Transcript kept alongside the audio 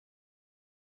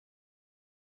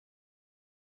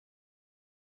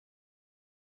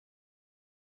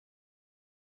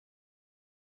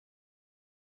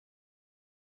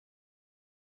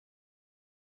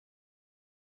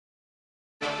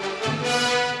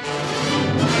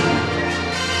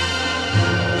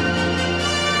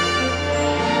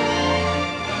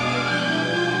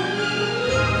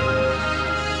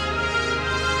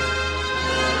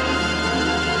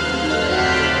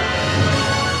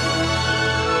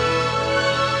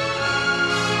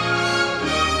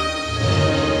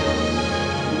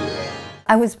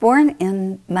I was born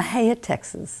in Mexia,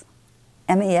 Texas,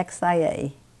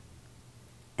 Mexia,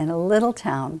 in a little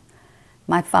town.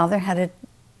 My father had a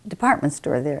department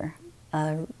store there,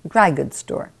 a dry goods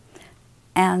store,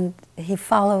 and he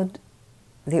followed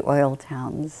the oil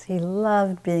towns. He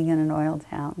loved being in an oil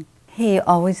town. He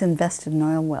always invested in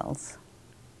oil wells.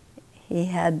 He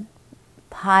had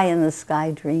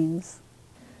pie-in-the-sky dreams.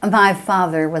 My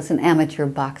father was an amateur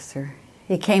boxer.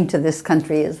 He came to this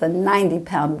country as a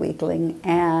 90-pound weakling,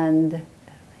 and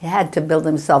he had to build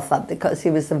himself up because he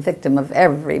was a victim of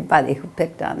everybody who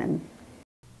picked on him.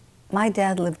 My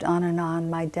dad lived on and on.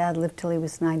 My dad lived till he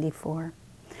was 94.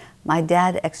 My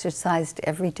dad exercised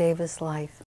every day of his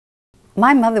life.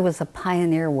 My mother was a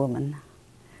pioneer woman.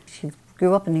 She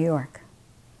grew up in New York.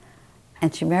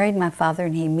 And she married my father,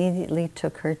 and he immediately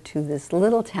took her to this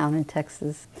little town in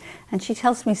Texas. And she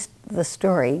tells me the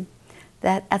story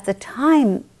that at the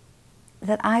time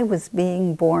that I was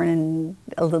being born and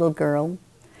a little girl,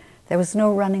 there was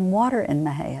no running water in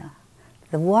Mexia.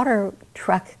 The water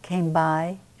truck came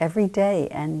by every day,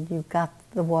 and you got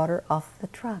the water off the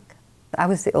truck. I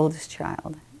was the oldest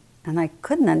child, and I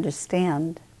couldn't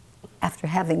understand, after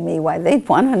having me, why they'd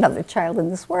want another child in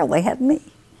this world. They had me.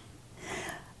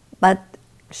 But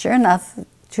sure enough,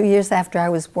 2 years after I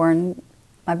was born,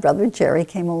 my brother Jerry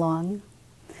came along,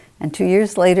 and 2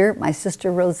 years later, my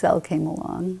sister Roselle came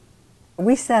along.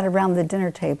 We sat around the dinner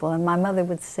table, and my mother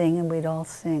would sing, and we'd all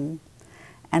sing.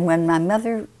 And when my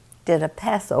mother did a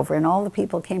Passover, and all the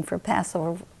people came for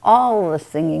Passover, all the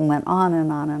singing went on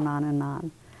and on and on and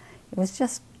on. It was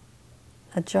just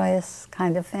a joyous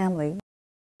kind of family.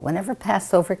 Whenever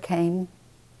Passover came,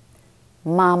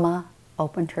 Mama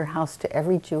opened her house to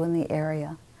every Jew in the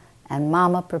area, and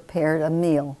Mama prepared a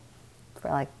meal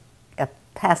for like a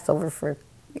Passover for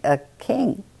a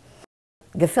king.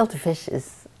 Gefilte fish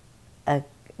is a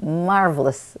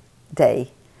marvelous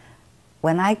day.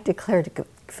 When I declared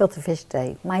Gefilte Fish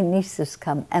Day, my nieces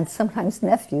come, and sometimes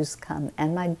nephews come,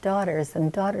 and my daughters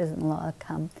and daughters-in-law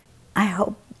come. I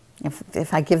hope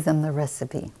if I give them the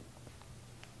recipe,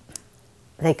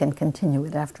 they can continue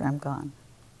it after I'm gone.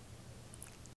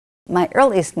 My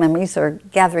earliest memories are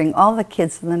gathering all the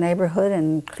kids in the neighborhood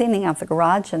and cleaning out the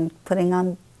garage and putting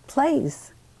on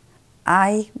plays.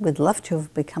 I would love to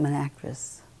have become an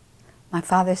actress. My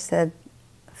father said,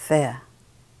 "Fair,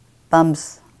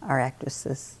 bums are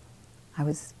actresses." I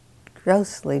was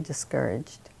grossly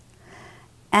discouraged.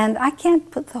 And I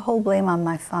can't put the whole blame on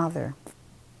my father.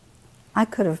 I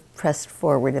could have pressed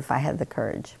forward if I had the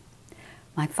courage.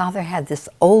 My father had this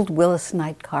old Willis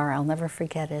Knight car, I'll never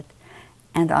forget it,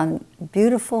 and on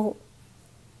beautiful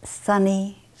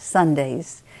sunny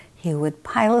Sundays, he would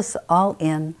pile us all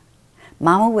in.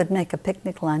 Mama would make a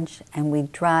picnic lunch, and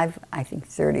we'd drive, I think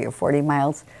 30 or 40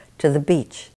 miles to the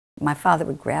beach. My father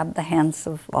would grab the hands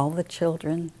of all the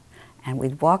children, and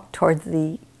we'd walk toward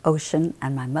the ocean,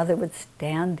 and my mother would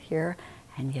stand here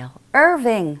and yell,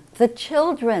 "Irving, the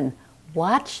children,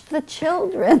 watch the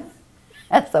children."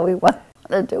 That's how we wanted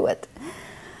to do it.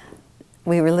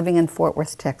 We were living in Fort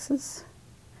Worth, Texas.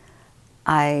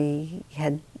 I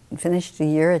had finished a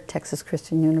year at Texas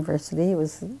Christian University. It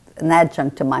was an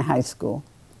adjunct to my high school.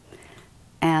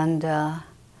 And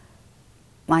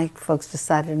my folks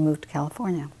decided to move to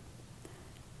California.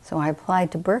 So I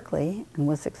applied to Berkeley and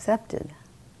was accepted.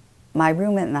 My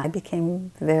roommate and I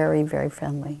became very, very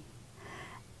friendly.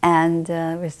 And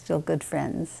we're still good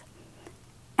friends.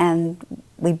 And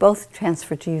we both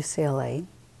transferred to UCLA.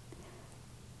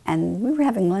 And we were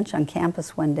having lunch on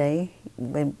campus one day.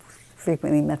 We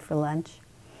frequently met for lunch.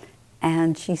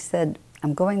 And she said,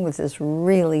 "I'm going with this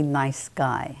really nice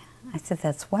guy." I said,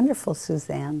 "That's wonderful,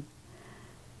 Suzanne."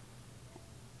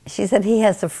 She said, "He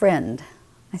has a friend."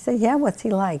 I said, "Yeah, what's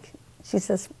he like?" She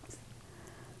says,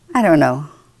 "I don't know,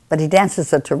 but he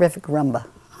dances a terrific rumba."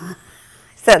 I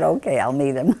said, "Okay, I'll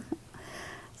meet him."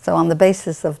 So on the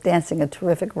basis of dancing a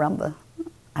terrific rumba,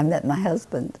 I met my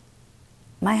husband.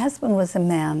 My husband was a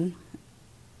man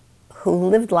who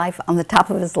lived life on the top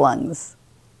of his lungs.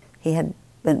 He had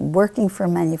been working for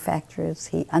manufacturers.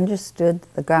 He understood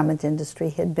the garment industry.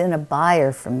 He had been a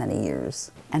buyer for many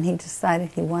years. And he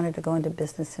decided he wanted to go into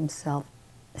business himself.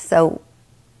 So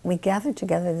we gathered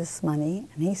together this money,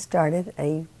 and he started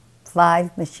a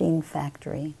 5-machine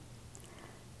factory.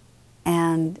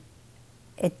 And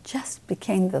it just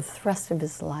became the thrust of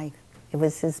his life. It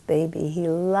was his baby. He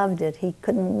loved it. He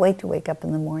couldn't wait to wake up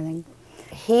in the morning.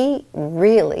 He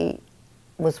really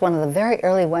was one of the very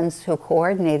early ones who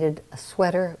coordinated a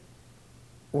sweater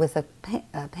with a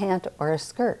pant or a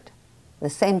skirt, the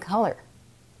same color.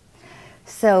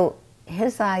 So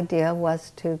his idea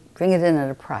was to bring it in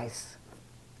at a price.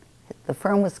 The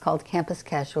firm was called Campus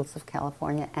Casuals of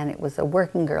California, and it was a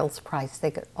working girl's price.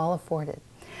 They could all afford it.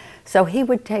 So he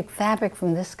would take fabric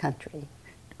from this country,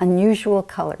 unusual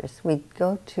colors. We'd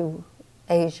go to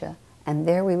Asia, and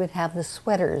there we would have the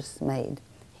sweaters made.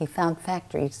 He found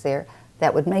factories there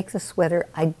that would make the sweater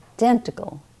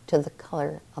identical to the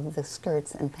color of the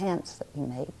skirts and pants that we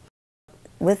made.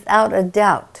 Without a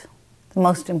doubt, the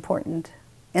most important,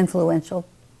 influential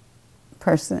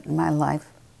person in my life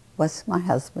was my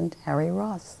husband, Harry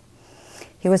Ross.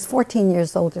 He was 14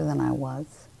 years older than I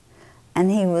was,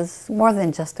 and he was more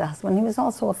than just a husband. He was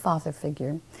also a father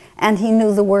figure, and he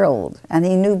knew the world, and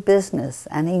he knew business,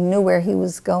 and he knew where he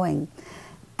was going.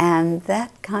 And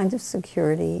that kind of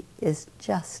security is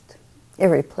just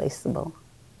irreplaceable.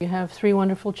 You have 3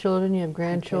 wonderful children, you have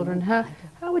grandchildren. How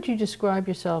would you describe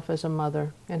yourself as a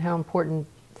mother, and how important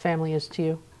family is to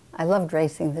you? I loved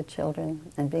raising the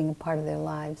children and being a part of their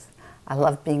lives. I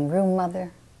loved being room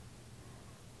mother.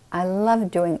 I loved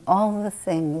doing all the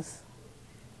things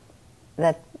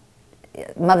that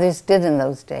mothers did in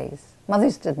those days.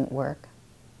 Mothers didn't work.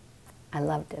 I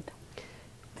loved it.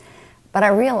 But I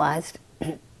realized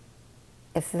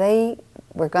if they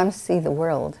were going to see the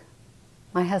world,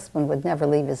 my husband would never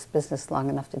leave his business long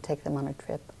enough to take them on a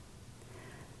trip.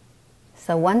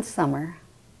 So one summer,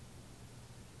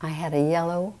 I had a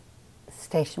yellow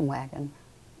station wagon,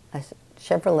 a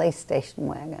Chevrolet station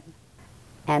wagon,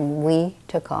 and we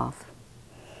took off.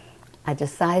 I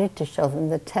decided to show them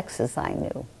the Texas I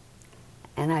knew,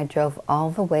 and I drove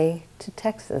all the way to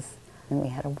Texas, and we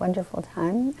had a wonderful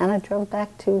time, and I drove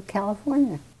back to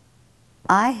California.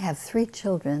 I have 3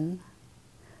 children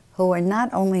who are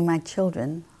not only my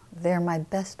children, they're my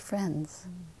best friends.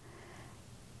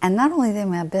 And not only are they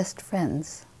my best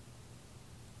friends,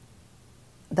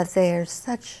 but they are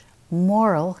such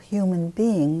moral human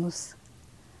beings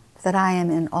that I am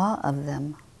in awe of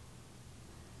them.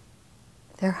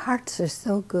 Their hearts are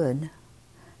so good.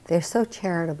 They're so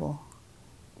charitable.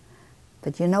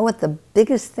 But you know what the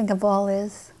biggest thing of all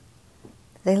is?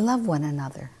 They love one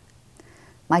another.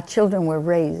 My children were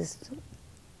raised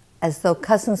as though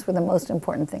cousins were the most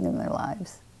important thing in their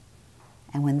lives.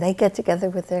 And when they get together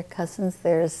with their cousins,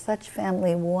 there is such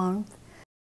family warmth.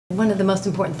 One of the most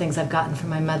important things I've gotten from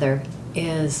my mother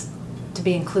is to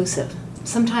be inclusive.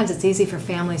 Sometimes it's easy for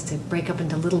families to break up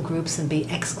into little groups and be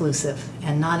exclusive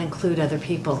and not include other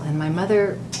people. And my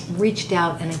mother reached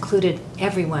out and included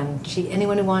everyone.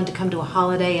 Anyone who wanted to come to a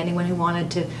holiday, anyone who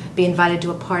wanted to be invited to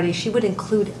a party, she would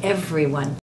include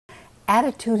everyone.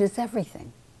 Attitude is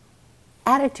everything.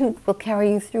 Attitude will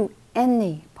carry you through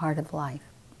any part of life.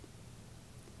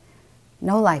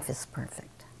 No life is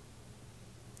perfect.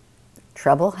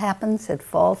 Trouble happens, it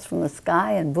falls from the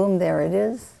sky, and boom, there it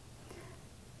is.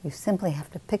 You simply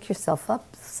have to pick yourself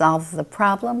up, solve the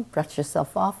problem, brush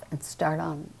yourself off, and start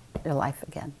on your life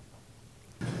again.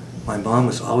 My mom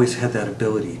has always had that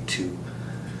ability to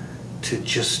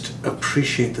just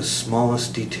appreciate the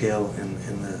smallest detail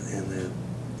in the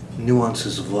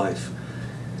nuances of life.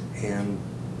 And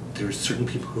there are certain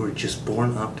people who are just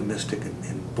born optimistic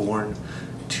and born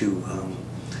to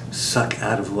suck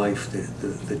out of life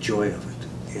the joy of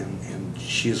it. And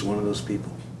she is one of those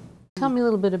people. Tell me a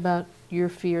little bit about your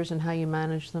fears and how you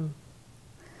manage them.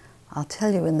 I'll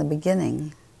tell you, in the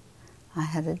beginning, I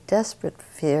had a desperate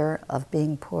fear of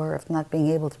being poor, of not being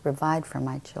able to provide for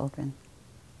my children.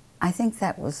 I think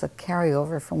that was a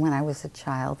carryover from when I was a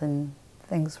child and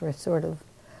things were sort of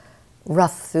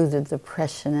rough through the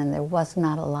Depression and there was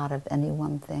not a lot of any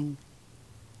one thing.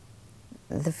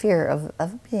 The fear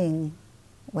of being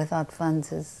without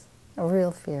funds is a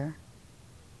real fear.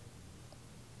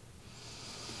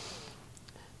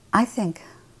 I think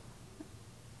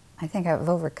I've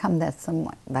overcome that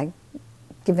somewhat by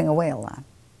giving away a lot.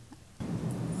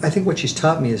 I think what she's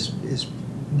taught me is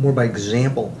more by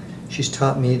example. She's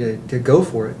taught me to go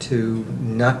for it, to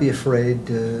not be afraid,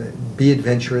 to be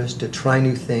adventurous, to try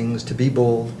new things, to be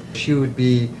bold. She would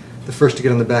be the first to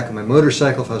get on the back of my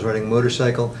motorcycle if I was riding a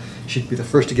motorcycle. She'd be the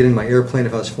first to get in my airplane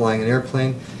if I was flying an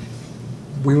airplane.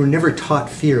 We were never taught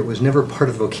fear. It was never part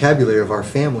of the vocabulary of our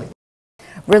family.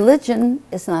 Religion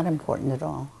is not important at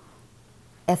all.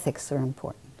 Ethics are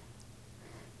important.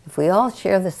 If we all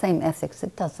share the same ethics,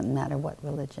 it doesn't matter what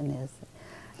religion is.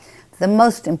 The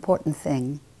most important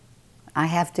thing I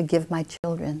have to give my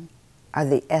children are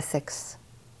the ethics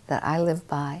that I live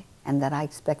by and that I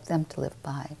expect them to live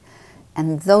by.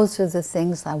 And those are the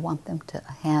things I want them to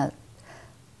have,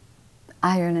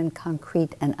 iron and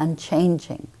concrete and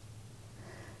unchanging.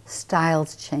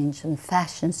 Styles change and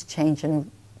fashions change and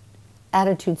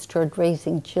attitudes toward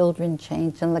raising children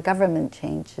change and the government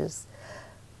changes,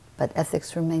 but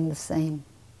ethics remain the same.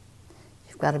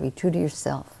 got to be true to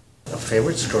yourself. A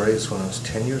favorite story is when I was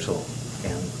 10 years old,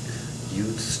 and you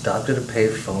stopped at a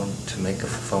payphone to make a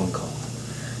phone call.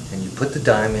 And you put the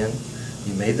dime in,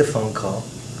 you made the phone call,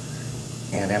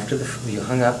 and after you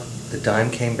hung up, the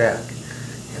dime came back.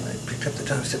 And I picked up the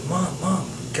dime and said, Mom,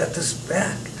 we got this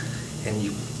back. And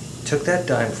you took that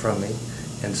dime from me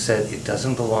and said, it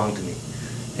doesn't belong to me.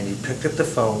 And you picked up the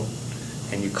phone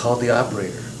and you called the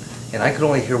operator. And I could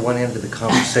only hear one end of the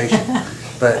conversation,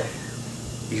 but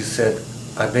you said,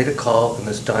 I made a call and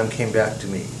this dime came back to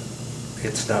me.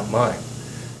 It's not mine.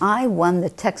 I won the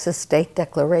Texas State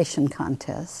Declaration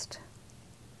Contest,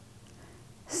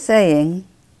 saying,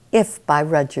 "If" by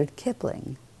Rudyard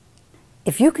Kipling.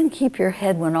 If you can keep your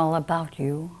head when all about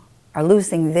you are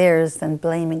losing theirs, then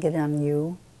blaming it on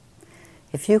you.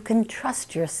 If you can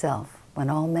trust yourself when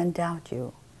all men doubt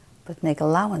you, but make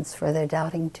allowance for their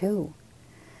doubting too.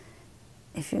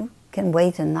 If you can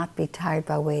wait and not be tired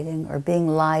by waiting or being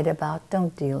lied about,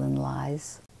 don't deal in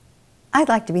lies. I'd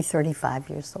like to be 35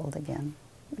 years old again,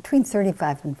 between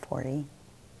 35 and 40.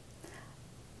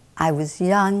 I was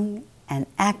young and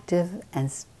active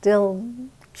and still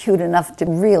cute enough to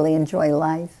really enjoy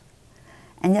life.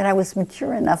 And yet I was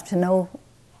mature enough to know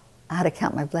how to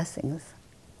count my blessings.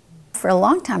 For a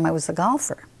long time I was a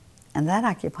golfer, and that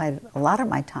occupied a lot of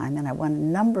my time, and I won a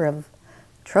number of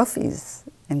trophies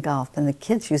in golf, and the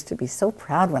kids used to be so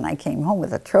proud when I came home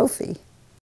with a trophy.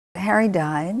 Harry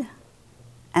died,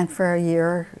 and for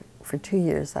 2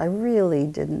 years, I really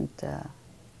didn't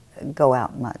go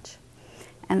out much.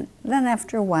 And then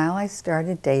after a while, I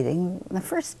started dating. The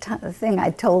first thing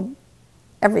I told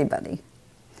everybody,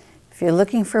 if you're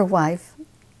looking for a wife,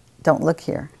 don't look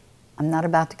here. I'm not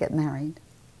about to get married.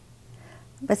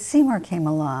 But Seymour came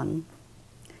along,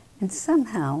 and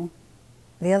somehow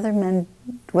the other men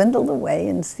dwindled away,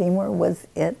 and Seymour was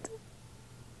it.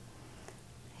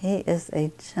 He is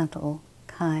a gentle,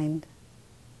 kind,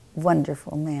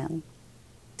 wonderful man.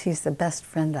 He's the best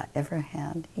friend I ever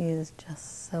had. He is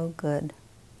just so good.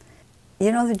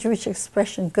 You know the Jewish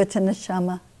expression, gute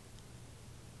neshama?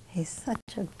 He's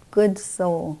such a good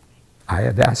soul. I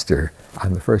had asked her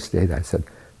on the first date, I said,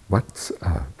 what's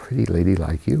a pretty lady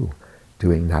like you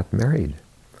doing not married?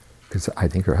 Because I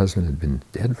think her husband had been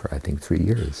dead for, 3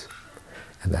 years.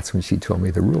 And that's when she told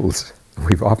me the rules.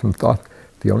 We've often thought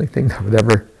the only thing that would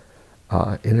ever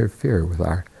interfere with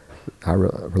our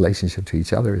relationship to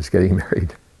each other is getting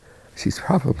married. She's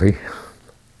probably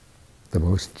the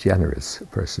most generous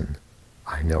person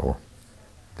I know.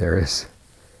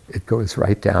 It goes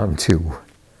right down to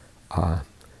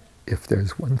if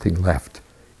there's one thing left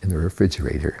in the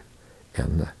refrigerator,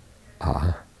 and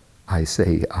I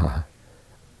say,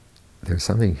 there's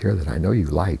something here that I know you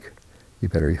like, you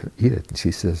better eat it. And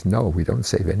she says, no, we don't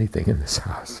save anything in this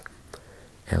house.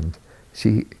 And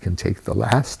she can take the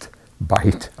last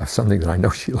bite of something that I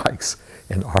know she likes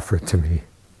and offer it to me.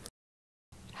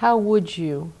 How would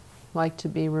you like to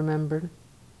be remembered?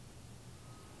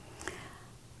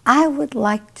 I would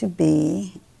like to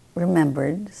be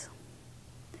remembered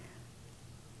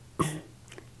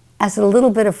as a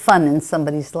little bit of fun in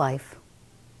somebody's life.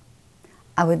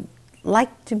 I would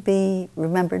like to be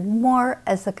remembered more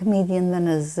as a comedian than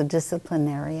as a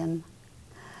disciplinarian.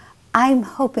 I'm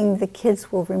hoping the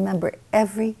kids will remember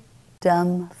every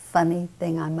dumb, funny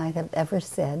thing I might have ever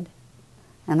said.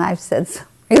 And I've said some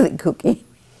really kooky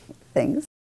things.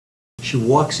 She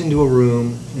walks into a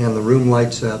room and the room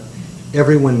lights up.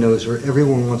 Everyone knows her,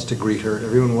 everyone wants to greet her,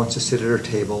 everyone wants to sit at her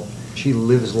table. She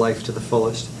lives life to the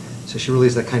fullest. So she really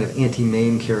is that kind of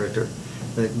anti-main character.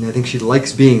 And I think she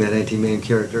likes being that anti-main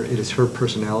character. It is her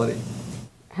personality.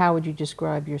 How would you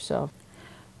describe yourself?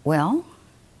 Well,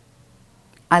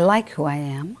 I like who I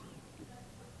am.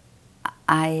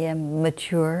 I am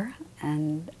mature,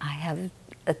 and I have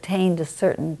attained a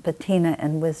certain patina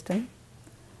and wisdom,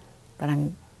 but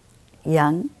I'm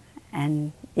young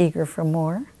and eager for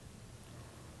more.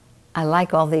 I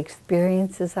like all the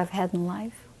experiences I've had in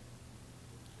life.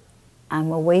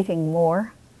 I'm awaiting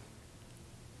more.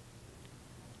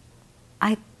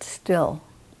 I still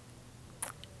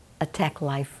attack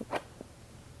life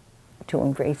to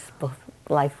embrace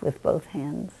life with both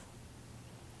hands.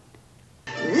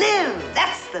 Live,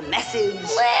 that's the message.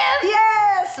 Live?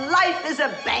 Yes, life is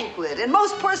a banquet, and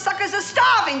most poor suckers are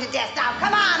starving to death. Now,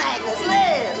 come on, Agnes,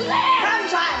 live. Live. Come,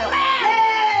 child. Live.